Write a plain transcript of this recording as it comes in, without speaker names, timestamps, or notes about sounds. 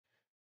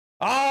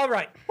All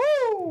right.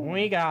 Woo!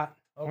 We got.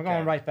 Okay. We're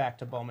going right back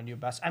to Bowman U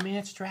Best. I mean,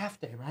 it's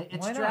draft day, right?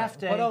 It's draft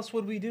day. What else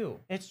would we do?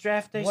 It's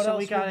draft day, What so else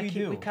we gotta would we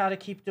do? we gotta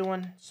keep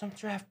doing some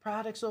draft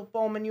products. So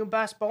Bowman U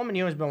Best. Bowman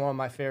U has been one of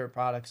my favorite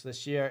products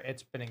this year.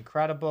 It's been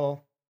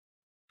incredible.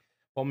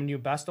 Bowman U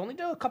Best only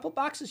did a couple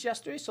boxes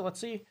yesterday, so let's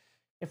see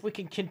if we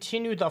can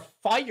continue the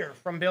fire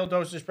from Bill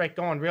Dozer's break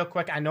going real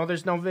quick. I know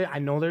there's no video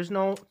right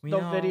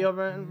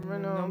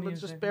now, but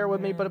just bear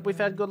with me. But we've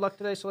had good luck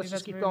today, so let's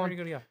just keep going.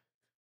 Good, yeah.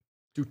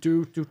 Two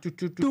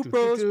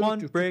bros,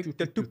 one break.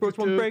 The two bros,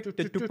 one break.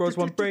 The two bros,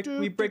 one break.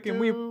 We break and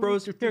we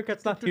bros.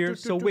 Meerkat's not here,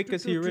 so Wake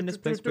is here in this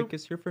place. Wake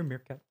is here for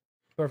Meerkat.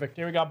 Perfect.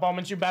 Here we go.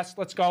 Bowman's U Best.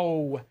 Let's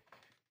go.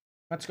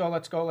 Let's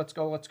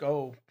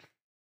go.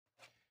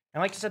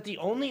 And like I said, the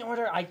only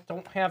order I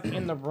don't have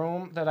in the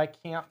room that I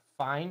can't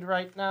find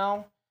right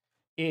now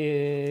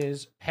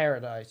is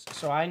Paradise.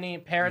 So I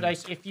need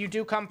Paradise. If you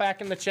do come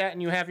back in the chat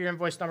and you have your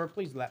invoice number,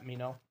 please let me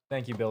know.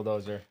 Thank you, Bill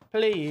Dozer.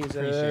 Please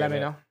let me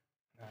know.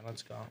 All right,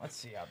 let's go. Let's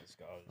see how this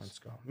goes. Let's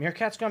go.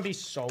 Meerkat's going to be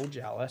so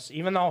jealous,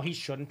 even though he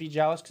shouldn't be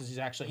jealous because he's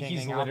actually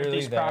hanging out with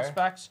these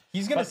prospects.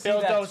 He's going to see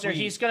Bill that Dozer, tweet.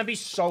 he's going to be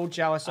so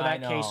jealous of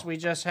that case we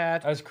just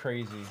had. That was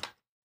crazy.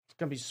 He's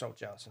going to be so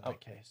jealous of that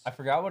case. I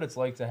forgot what it's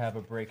like to have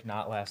a break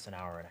not last an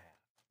hour and a half.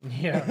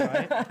 Yeah,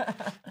 right?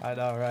 I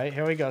know, right?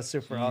 Here we go,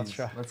 Super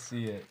Ultra. Let's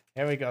see it.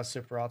 Here we go,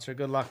 Super Ultra.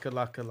 Good luck.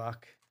 That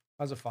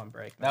was a fun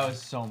break, man. That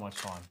was so much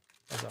fun.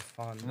 That was a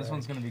fun break. This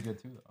one's going to be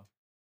good, too, though.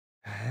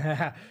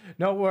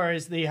 No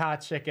worries, the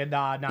hot chicken.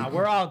 Nah,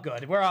 we're all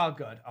good.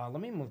 Let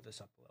me move this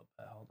up a little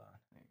bit. Hold on.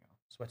 There you go.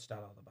 Switched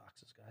out all the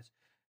boxes, guys.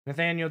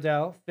 Nathaniel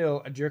Dell,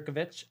 Phil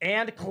Jerkovich,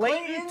 and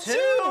Clayton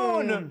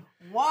Toon.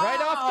 Wow. Right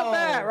off the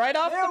bat.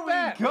 There we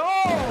go.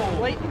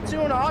 Clayton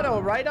Toon auto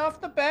right off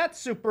the bat,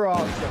 Super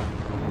Ultra.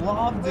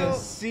 Love to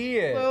see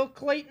it. Little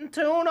Clayton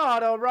Toon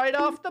auto right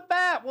off the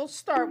bat. We'll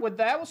start with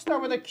that. We'll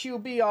start with a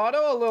QB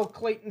auto, a little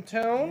Clayton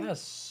Toon.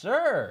 Yes,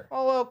 sir.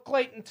 A little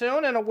Clayton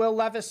Toon and a Will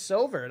Levis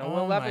silver.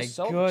 Goodness.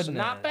 So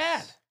not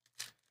bad.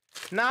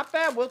 Not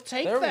bad. We'll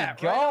take that. There we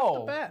go. Right off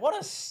the bat. What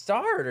a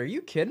start. Are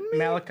you kidding me?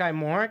 Malachi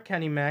Moore,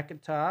 Kenny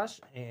McIntosh,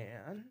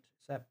 and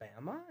is that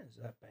Bama?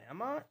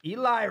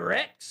 Eli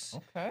Ricks.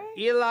 Okay.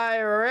 Eli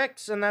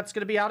Ricks, and that's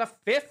going to be out of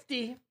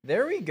 50.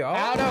 There we go.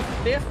 Out of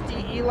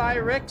 50, Eli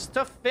Ricks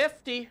to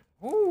 50.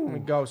 Ooh. We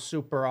go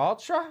Super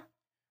Ultra.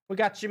 We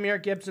got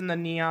Jahmyr Gibbs in the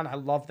neon. I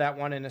love that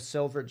one in a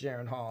silver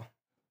Jaron Hall.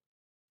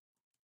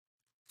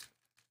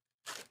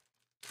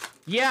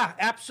 Yeah,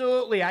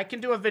 absolutely. I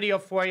can do a video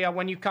for you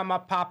when you come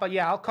up, Papa.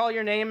 Yeah, I'll call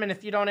your name, and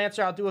if you don't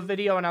answer, I'll do a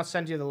video, and I'll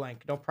send you the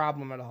link. No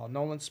problem at all.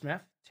 Nolan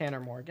Smith, Tanner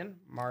Morgan,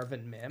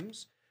 Marvin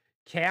Mims,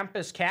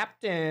 Campus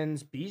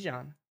Captains,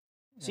 Bijan.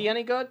 See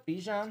any good?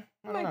 Bijan?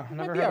 I don't know.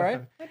 Never heard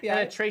of him. And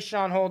a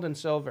Trayshawn Holden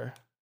silver.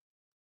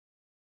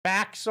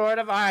 Back, sort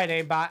of. All right,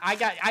 Aimbot.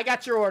 I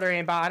got your order,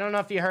 Aimbot. I don't know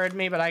if you heard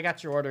me, but I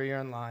got your order. You're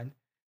in line.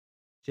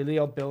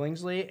 Jaleel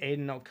Billingsley,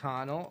 Aiden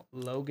O'Connell,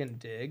 Logan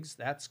Diggs.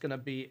 That's going to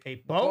be a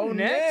Bo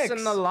Nix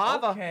in the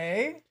lava.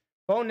 Okay.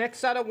 Bo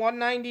Nix out of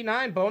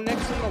 199. Bo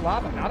Nix in the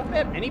lava. Not a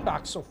bad mini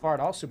box so far at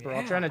all, Super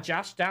Ultra. And a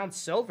Josh Down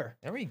silver.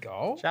 There we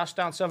go. Josh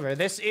Down silver.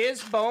 This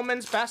is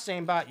Bowman's best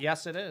Aimbot.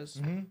 Yes, it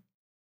is.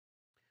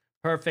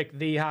 Perfect.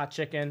 The Hot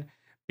Chicken.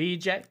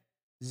 BJ.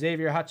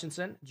 Xavier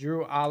Hutchinson.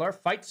 Drew Aller.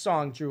 Fight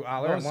song, Drew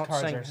Aller. Those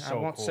cards are so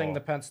I won't cool. sing the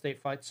Penn State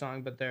fight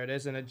song, but there it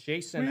is. And a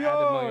Jason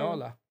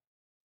Ademoyola.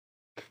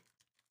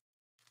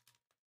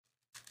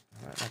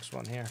 All right, next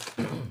one here.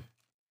 Let's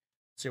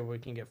see what we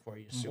can get for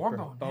you. Super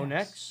Bo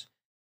Nix.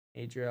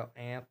 Adriel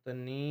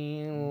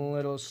Anthony.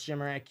 Little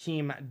Shimmer.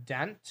 Akeem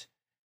Dent.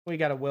 We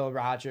got a Will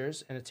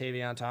Rogers and a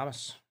Tavion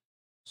Thomas.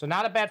 So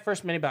not a bad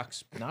first mini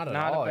box. Not at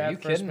all. Not a bad Are you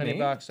first kidding mini me?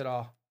 box at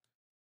all.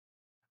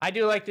 I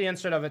do like the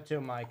insert of it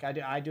too, Mike.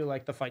 I do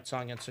like the fight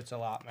song inserts a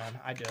lot, man.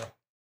 I do.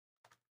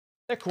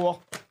 They're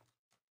cool.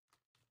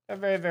 They're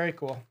very, very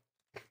cool.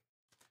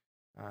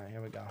 All right,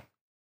 here we go.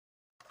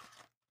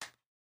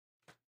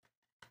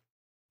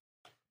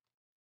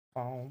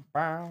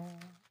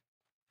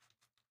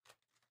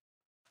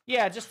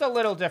 Yeah, just a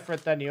little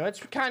different than you. It's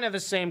kind of the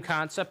same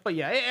concept, but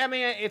yeah, I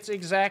mean, it's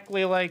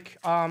exactly like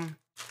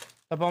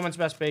the Bowman's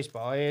Best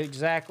Baseball.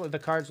 Exactly, the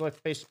cards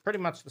look pretty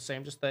much the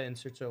same, just the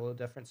inserts are a little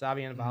different.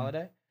 Xavier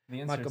Valladay,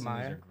 The inserts Michael in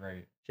Meyer, these are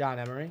great. John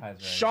Emery,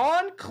 Right.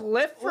 Sean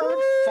Clifford,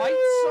 fight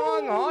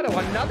song auto,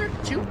 another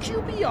 2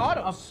 QB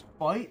autos.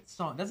 Fight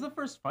song. That's the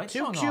first fight 2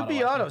 song.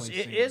 QB autos.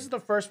 It is the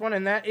first one,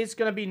 and that is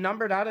going to be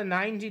numbered out of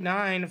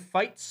 99.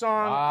 Fight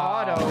song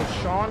auto,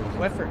 Sean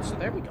Clifford. So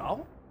there we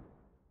go.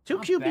 2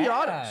 QB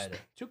autos.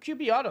 2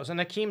 QB autos, and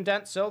Akeem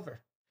Dent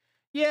silver.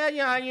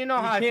 Yeah, you know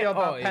how I feel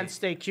about Penn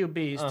State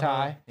QBs,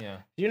 Ty. Yeah.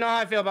 You know how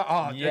I feel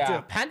about yeah.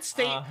 dude, Penn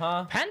State.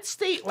 Penn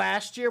State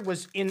last year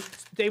was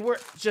they were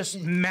just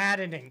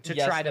maddening to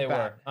try to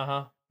bet.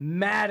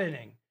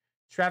 Maddening.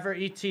 Trevor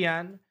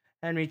Etienne,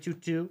 Henry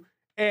Tutu,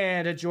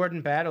 and a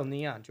Jordan Battle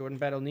Neon.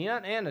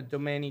 And a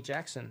Domani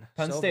Jackson.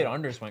 Penn State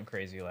unders went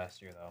crazy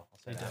last year, though. I'll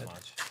say that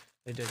much.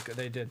 They did good.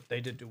 They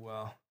did do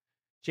well.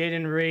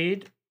 Jaden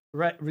Reed,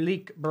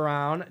 Relique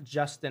Brown,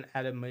 Justin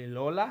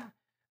Ademilola,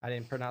 I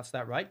didn't pronounce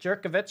that right.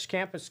 Jerkovich,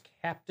 campus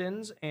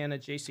captains, and a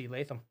JC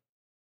Latham.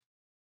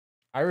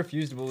 I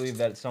refuse to believe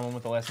that someone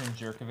with the last name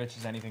Jerkovich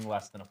is anything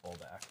less than a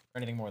fullback. Or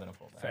anything more than a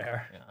fullback.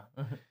 Fair.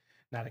 Yeah.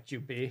 Not a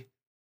QB.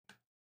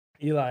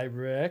 Eli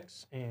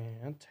Ricks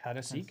and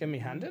Tennessee. Give me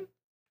Hendon.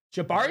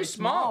 Jabari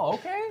Small.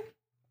 Okay.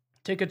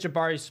 Take a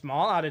Jabari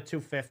Small out of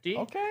 250.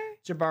 Okay.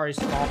 Jabari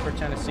Small for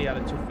Tennessee out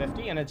of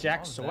 250. And a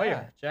Jack Sawyer.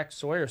 That? Jack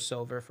Sawyer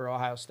silver for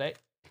Ohio State.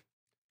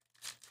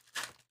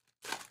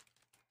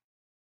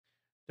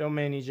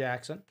 Domaney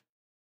Jackson.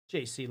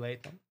 JC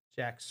Latham.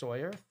 Jack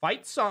Sawyer.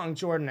 Fight Song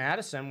Jordan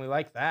Addison. We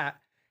like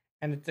that.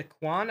 And a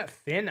Daquan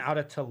Finn out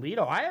of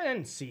Toledo. I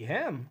didn't see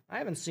him. I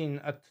haven't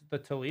seen the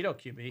Toledo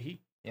QB.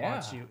 He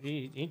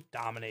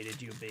dominated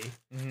UB.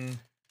 Mm-hmm.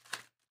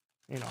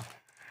 You know,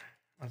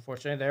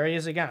 unfortunately, there he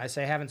is again. I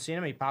say I haven't seen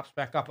him. He pops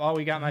back up. Oh,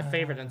 we got my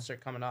favorite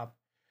insert coming up.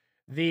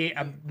 The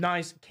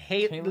nice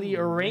Kaylee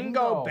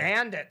Ringo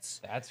Bandits.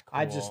 That's cool.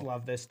 I just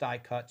love this die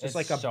cut. Just it's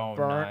like a so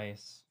burnt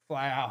nice.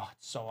 fly. Oh,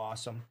 it's so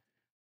awesome.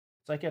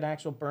 It's like an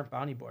actual burnt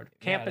bounty board.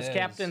 Campus it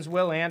captains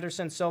Will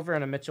Anderson, silver,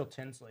 and a Mitchell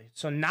Tinsley.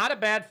 So not a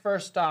bad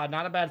first box.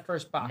 No,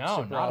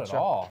 Super not Ultra.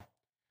 at all.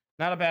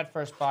 Not a bad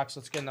first box.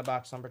 Let's get into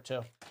box number 2.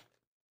 All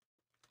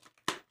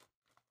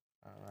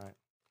right.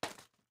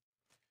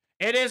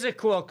 It is a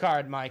cool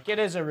card, Mike. It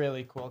is a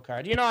really cool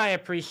card. You know, I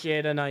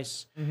appreciate a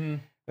nice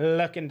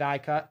looking die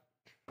cut.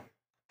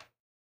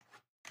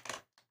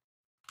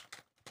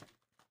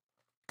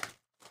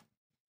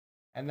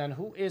 And then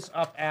who is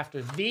up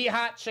after? The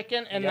Hot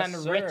Chicken and then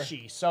sir.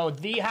 Richie. So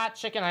The Hot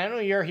Chicken, I don't know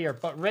you're here,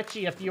 but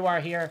Richie, if you are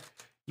here,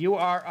 you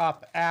are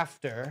up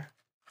after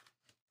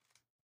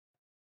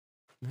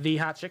The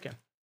Hot Chicken.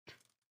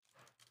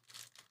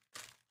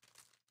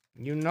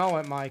 You know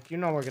it, Mike. You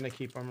know we're going to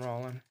keep them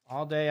rolling.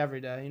 All day,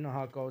 every day. You know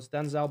how it goes.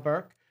 Denzel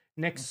Burke.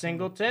 Nick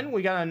Singleton.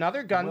 We got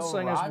another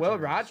gunslinger, Will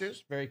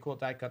Rogers. Very cool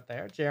die cut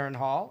there. Jaron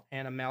Hall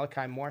and a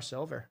Malachi Moore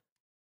silver.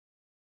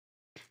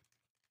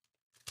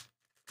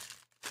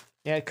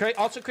 Yeah,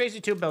 also Crazy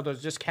 2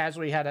 Builders just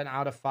casually had an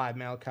out of 5.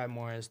 Malachi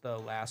Moore is the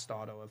last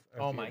auto of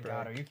oh my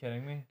God, are you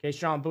kidding me? Okay,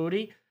 Sean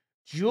Booty.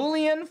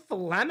 Julian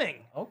Fleming.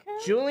 Okay.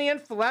 Julian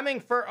Fleming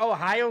for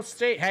Ohio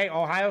State. Hey,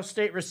 Ohio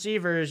State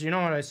receivers, you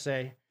know what I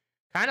say.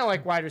 Kind of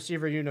like wide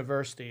receiver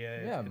university.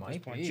 Yeah, at might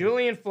this point. be.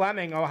 Julian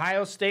Fleming,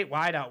 Ohio State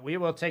wideout. We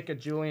will take a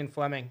Julian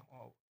Fleming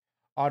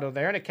auto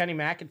there and a Kenny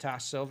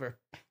McIntosh silver.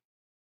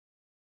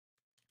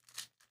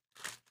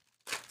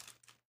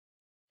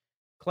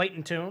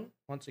 Clayton Toon,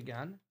 once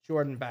again.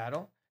 Jordan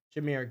Battle.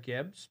 Jahmyr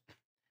Gibbs.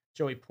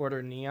 Joey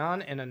Porter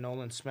Neon. And a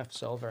Nolan Smith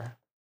silver.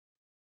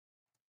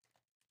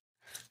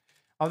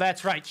 Oh,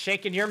 that's right.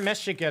 Shaken, you're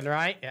Michigan,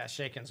 right? Yeah,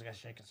 Shaken's gonna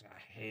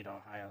hate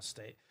Ohio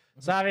State.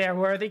 Xavier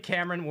Worthy,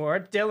 Cameron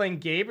Ward, Dylan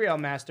Gabriel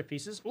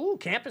masterpieces. Ooh,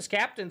 campus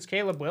captains,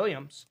 Caleb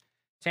Williams.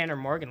 Tanner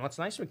Morgan. What's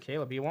nice with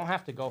Caleb, you won't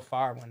have to go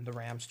far when the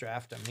Rams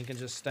draft him. He can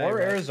just stay. Or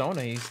right.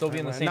 Arizona. He'd still be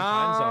in the same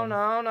time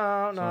zone.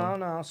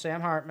 No.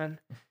 Sam Hartman.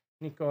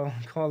 Nico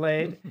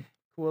Kool-Aid,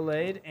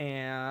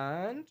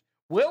 and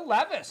Will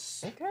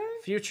Levis. Okay.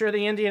 Future of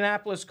the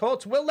Indianapolis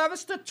Colts. Will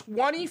Levis to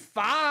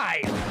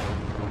 25.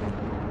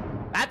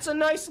 That's a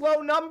nice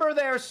low number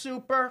there,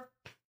 Super.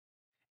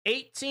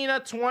 18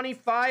 of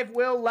 25,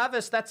 Will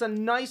Levis. That's a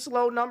nice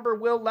low number,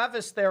 Will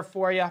Levis there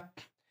for you.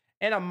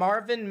 And a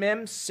Marvin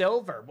Mims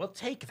silver. We'll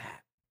take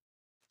that.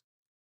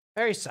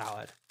 Very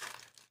solid.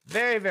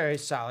 Very, very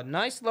solid.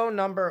 Nice low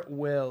number,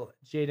 Will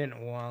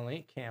Jaden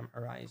Wally, Cam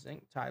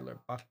Rising, Tyler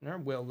Buckner,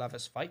 Will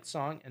Levis Fight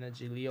Song, and a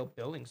Jaleel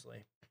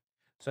Billingsley.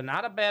 So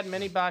not a bad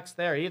mini box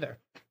there either.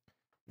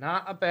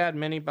 Not a bad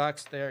mini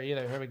box there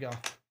either. Here we go.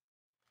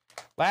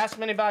 Last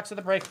mini box of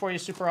the break for you,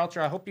 Super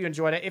Ultra. I hope you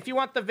enjoyed it. If you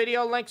want the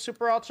video link,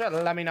 Super Ultra,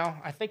 let me know.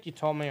 I think you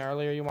told me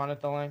earlier you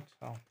wanted the link,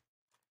 so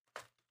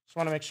just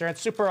want to make sure.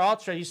 It's Super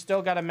Ultra. You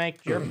still got to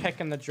make your pick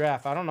in the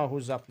draft. I don't know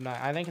who's up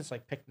next. I think it's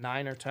like pick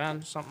 9 or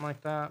 10, something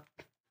like that.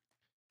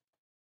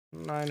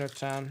 9 or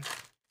 10.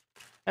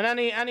 And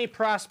any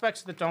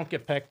prospects that don't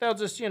get picked, they'll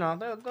just, they'll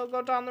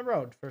go down the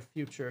road for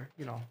future,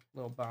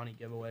 little bounty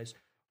giveaways.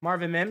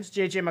 Marvin Mims,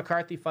 JJ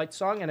McCarthy Fight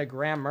Song, and a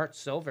Graham Mertz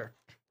silver.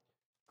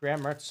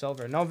 Graham Mertz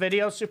silver. No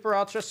video, Super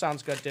Ultra.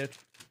 Sounds good, dude.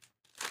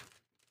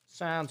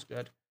 Sounds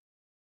good.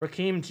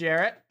 Raheem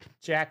Jarrett,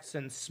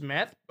 Jackson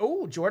Smith.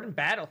 Oh, Jordan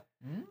Battle.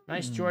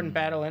 Nice Jordan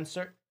Battle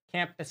insert.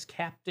 Campus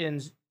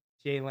captains,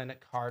 Jalen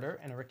Carter,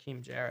 and a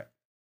Raheem Jarrett.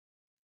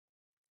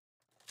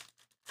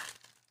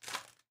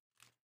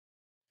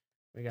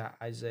 We got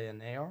Isaiah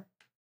Nayor,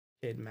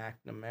 Cade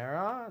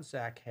McNamara,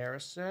 Zach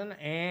Harrison,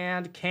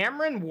 and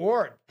Cameron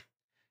Ward.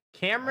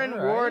 Cameron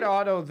Ward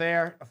auto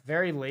there. A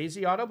very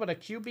lazy auto, but a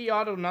QB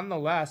auto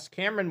nonetheless.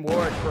 Cameron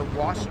Ward for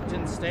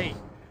Washington State.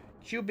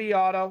 QB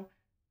auto.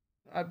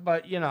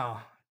 But,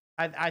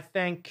 I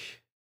think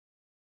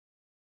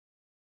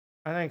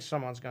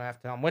someone's going to have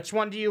to tell him. Which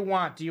one do you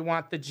want? Do you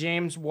want the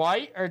James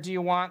White or do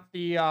you want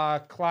the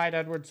Clyde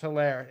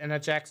Edwards-Helaire and a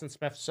Jackson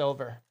Smith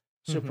silver?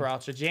 Super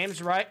Ultra.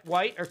 James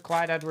White or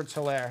Clyde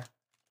Edwards-Helaire?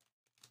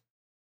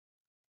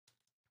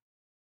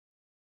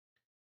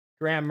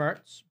 Graham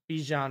Mertz,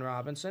 Bijan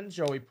Robinson,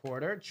 Joey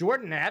Porter,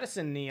 Jordan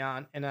Addison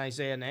Neon, and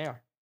Isaiah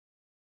Nair.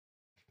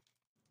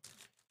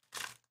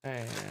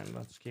 And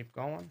let's keep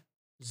going.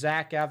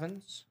 Zach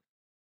Evans,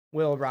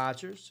 Will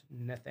Rogers,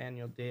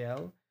 Nathaniel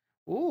Dale.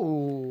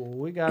 Ooh,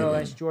 we got a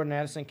nice Jordan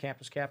Addison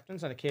campus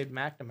captains and a Cade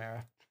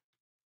McNamara.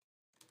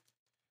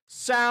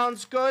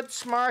 Sounds good,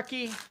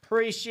 Smarky.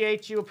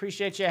 Appreciate you.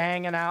 Appreciate you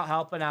hanging out,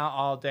 helping out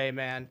all day,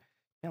 man.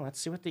 Yeah,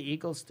 let's see what the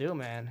Eagles do,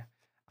 man.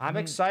 I'm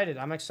excited.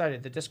 I'm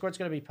excited. The Discord's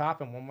going to be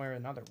popping one way or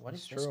another. What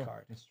is this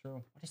card? It's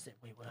true. What is it?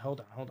 Wait,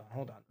 hold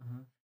on.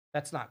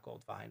 That's not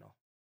gold vinyl.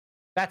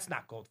 That's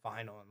not gold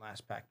vinyl in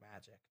Last Pack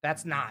Magic.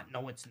 That's not.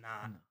 No, it's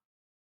not.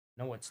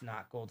 No, it's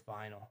not gold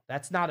vinyl.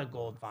 That's not a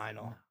gold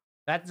vinyl.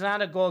 That's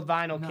not a gold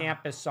vinyl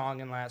campus song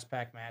in Last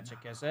Pack Magic,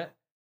 is it?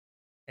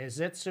 Is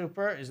it,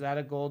 Super? Is that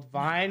a gold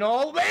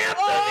vinyl?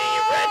 Anthony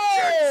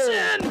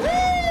Richardson!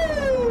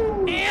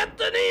 Woo!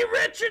 Anthony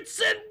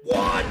Richardson,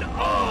 1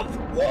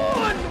 of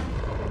 1!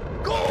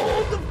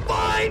 Gold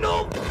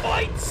vinyl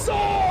fight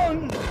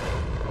song!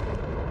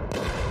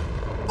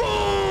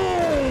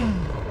 Boom!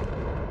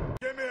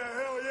 Give me a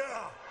hell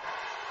yeah!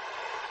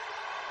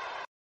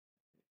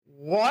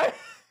 What?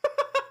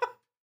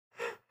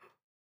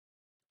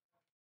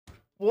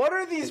 What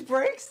are these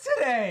breaks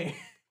today?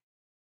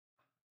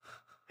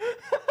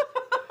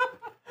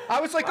 I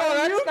was like, oh,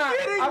 that's not.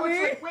 Kidding I was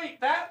me? like, wait,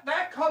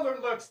 that color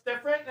looks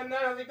different, and then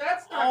I was like,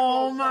 that's not.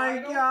 Oh gold my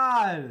vinyl.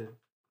 god!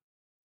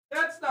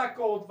 That's not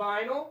gold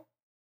vinyl.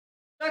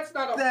 That's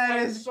not a That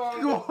fight is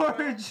song.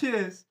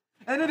 gorgeous,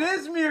 and it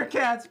is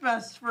Meerkat's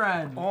best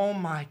friend. Oh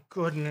my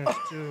goodness,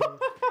 dude.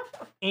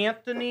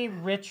 Anthony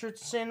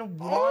Richardson,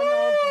 1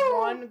 of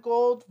 1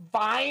 gold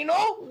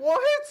vinyl.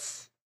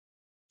 What?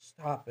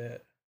 Stop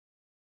it.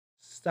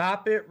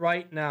 Stop it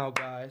right now,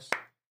 guys.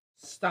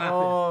 Stop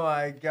Oh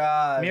my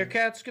god! it.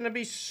 Meerkat's gonna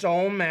be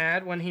so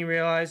mad when he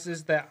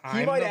realizes that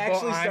He might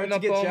actually start to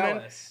get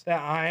jealous.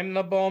 That I'm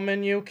the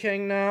Bowman U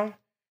King now.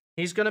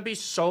 He's gonna be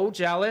so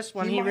jealous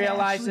when he might actually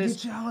realizes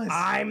get jealous.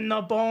 I'm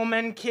the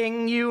Bowman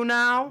King U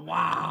now.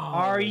 Wow!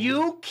 Are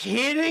you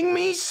kidding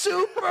me,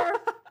 Super?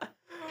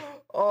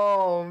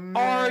 Oh man!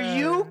 Are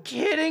you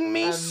kidding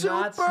me, I'm Super?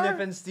 not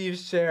sniffing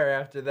Steve's chair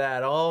after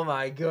that. Oh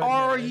my goodness!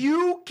 Are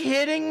you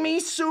kidding me,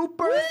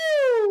 Super?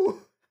 Woo!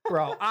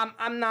 Bro,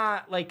 I'm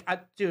not like,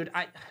 dude,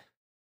 I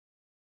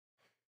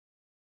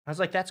was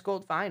like, that's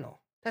gold vinyl.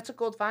 That's a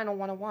gold vinyl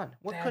 101.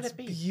 What could it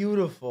be?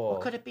 Beautiful.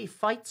 What could it be?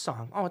 Fight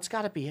song. Oh, it's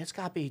gotta be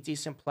a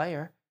decent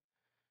player.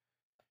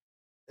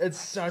 It's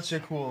such a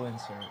cool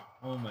insert.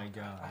 Oh my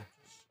god.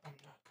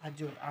 I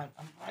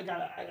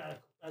gotta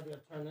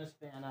turn this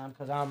fan on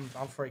because I'm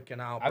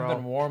freaking out, bro. I've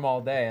been warm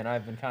all day and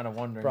I've been kind of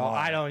wondering. Bro,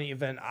 why.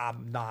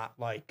 I'm not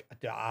like,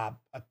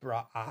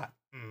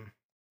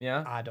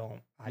 Yeah. I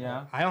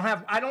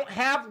don't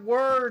have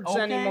words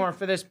anymore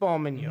for this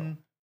Bowman U.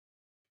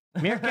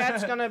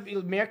 Meerkat's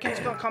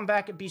gonna come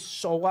back and be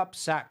so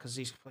upset because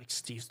he's like,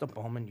 Steve's the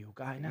Bowman U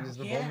guy now. He's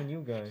the Bowman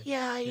U guy.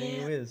 Yeah, Yeah,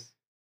 he is.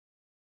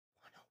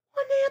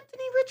 One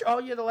Anthony Richard. Oh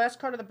yeah, the last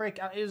card of the break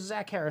is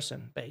Zach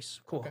Harrison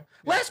base. Cool. Okay.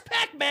 Last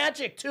Pack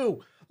Magic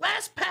 2.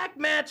 Last Pack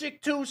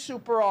Magic 2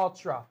 Super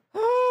Ultra.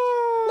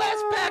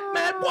 Last Pack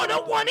Mag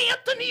 101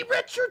 Anthony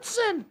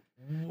Richardson.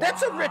 Wow.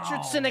 That's a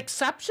Richardson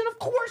exception. Of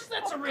course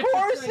that's a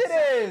Richardson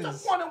exception. Of course it is.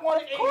 It's a 101 AR.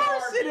 Of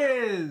course it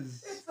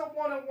is. It's the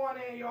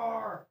 101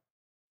 AR.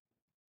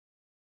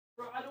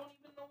 Bro, I don't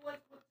even know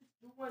like what to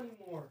do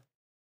anymore.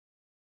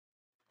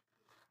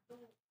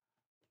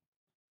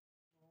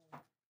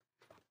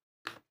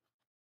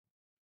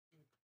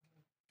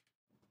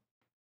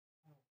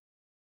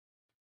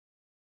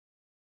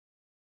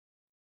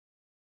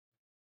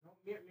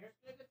 Mirror's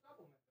gonna get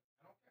double man.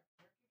 I don't care.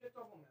 Mirror can get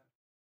double man.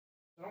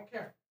 I don't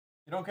care.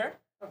 You don't care?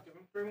 No, give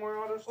him 3 more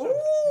autos too.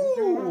 Ooh.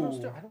 3 more autos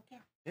too. I don't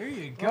care. There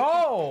you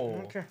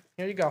go. Okay.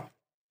 Here you go.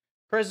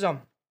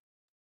 Prism.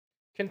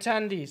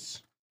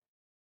 Contendies.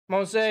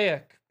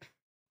 Mosaic.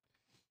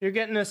 You're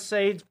getting a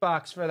Sage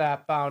box for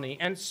that bounty.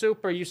 And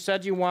Super, you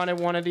said you wanted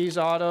one of these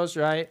autos,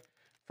 right?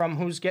 From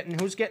who's getting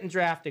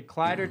drafted?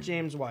 Clyde or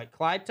James White?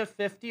 Clyde to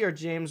 50 or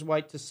James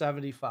White to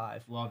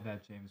 75? Love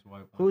that James White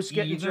one. Who's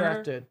getting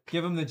drafted?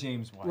 Give him the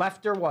James White.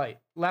 Left or White?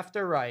 Left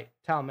or right?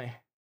 Tell me.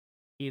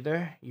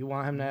 Either. You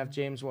want him to have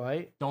James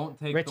White? Don't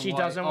take Richie the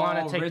White. doesn't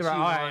want to take Richie the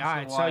right. All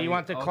right. So you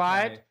want the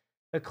Clyde? Okay.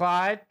 The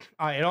Clyde?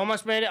 All right. It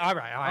almost made it. All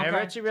right. Okay.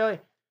 Richie, really?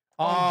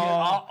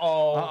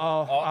 Uh-oh.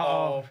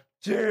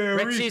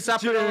 Jerry, Richie's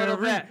up in a little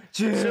bit.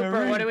 Jerry.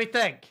 Super, what do we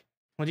think?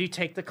 Would you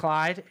take the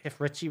Clyde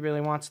if Richie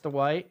really wants the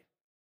White?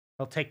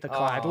 He'll take the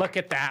Clyde. Oh. Look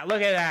at that.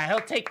 Look at that.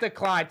 He'll take the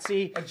Clyde.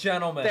 See? A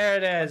gentleman. There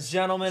it is. A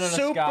gentleman and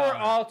Super a scholar.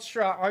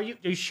 Ultra. Are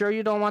you sure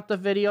you don't want the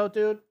video,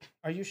 dude?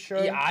 Are you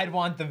sure? Yeah, I'd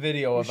want the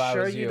video if I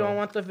was you. Sure you don't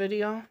want the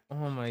video?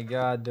 Oh my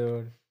god,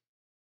 dude.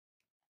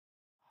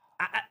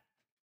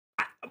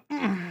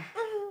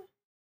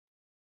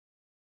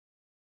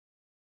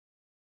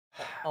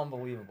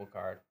 Unbelievable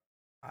card.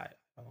 I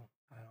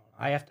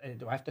don't.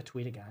 Do I have to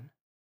tweet again?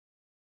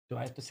 Do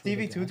I have to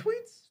Stevie tweet 2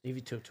 tweets?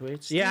 Stevie 2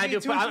 tweets? Stevie Yeah, I do.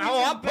 2 tweets I'm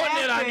is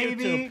putting it on back, YouTube.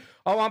 baby.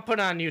 Oh, I'm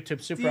putting it on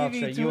YouTube. Super Stevie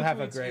Ultra. 2 You have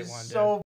a tweets great is one, dude. so